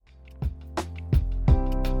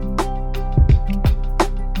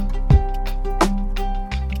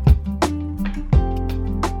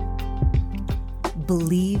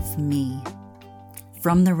Believe me.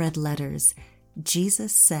 From the red letters,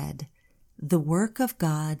 Jesus said, "The work of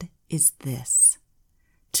God is this,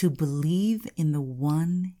 to believe in the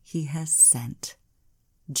one he has sent."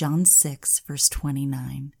 John 6, verse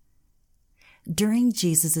 29. During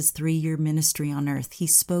Jesus' 3-year ministry on earth, he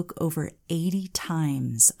spoke over 80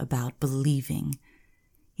 times about believing.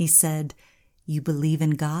 He said, "You believe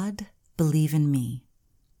in God, believe in me.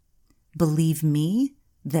 Believe me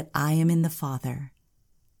that I am in the Father.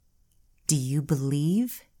 Do you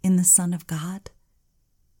believe in the Son of God?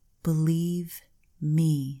 Believe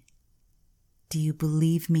me. Do you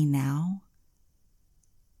believe me now?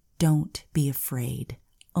 Don't be afraid.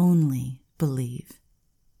 Only believe."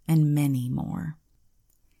 And many more.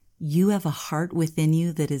 You have a heart within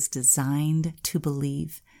you that is designed to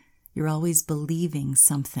believe. You're always believing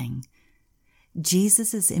something.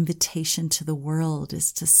 Jesus' invitation to the world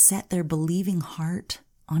is to set their believing heart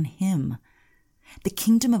on him. The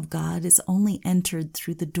kingdom of God is only entered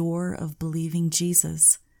through the door of believing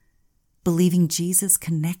Jesus. Believing Jesus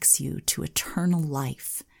connects you to eternal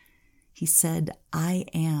life. He said, "I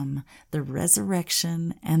am the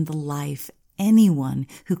resurrection and the life. Anyone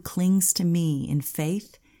who clings to me in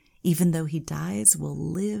faith, even though he dies, will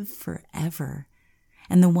live forever.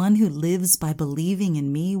 And the one who lives by believing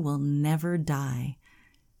in me will never die."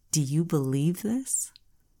 Do you believe this?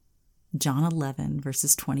 John 11,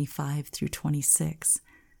 verses 25 through 26.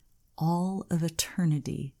 All of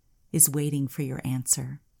eternity is waiting for your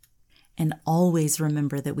answer. And always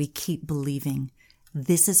remember that we keep believing.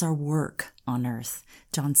 This is our work on earth.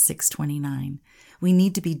 John 6:29. We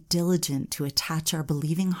need to be diligent to attach our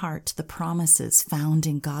believing heart to the promises found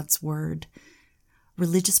in God's word.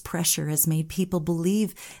 Religious pressure has made people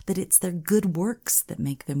believe that it's their good works that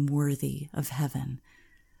make them worthy of heaven.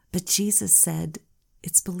 But Jesus said,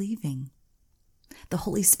 it's believing. The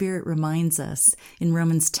Holy Spirit reminds us in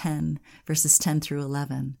Romans 10, verses 10 through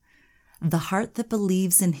 11, "The heart that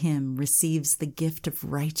believes in him receives the gift of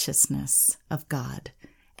righteousness of God.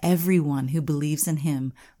 Everyone who believes in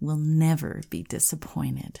him will never be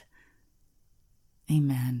disappointed."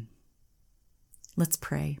 Amen. Let's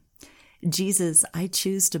pray. Jesus, I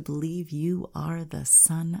choose to believe you are the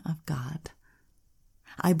Son of God.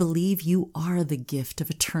 I believe you are the gift of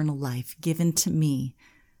eternal life given to me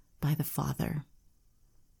by the Father.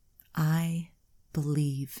 I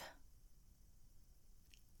believe.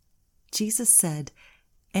 Jesus said,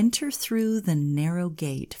 "Enter through the narrow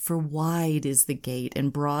gate, for wide is the gate,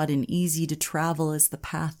 and broad and easy to travel is the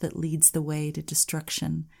path that leads the way to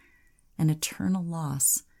destruction and eternal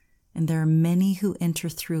loss, and there are many who enter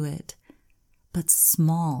through it. But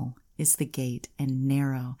small is the gate, and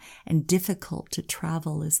narrow and difficult to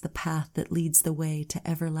travel is the path that leads the way to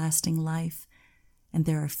everlasting life, and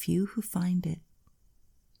there are few who find it."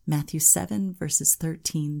 Matthew 7, verses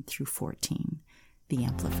 13 through 14, the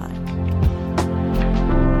Amplified.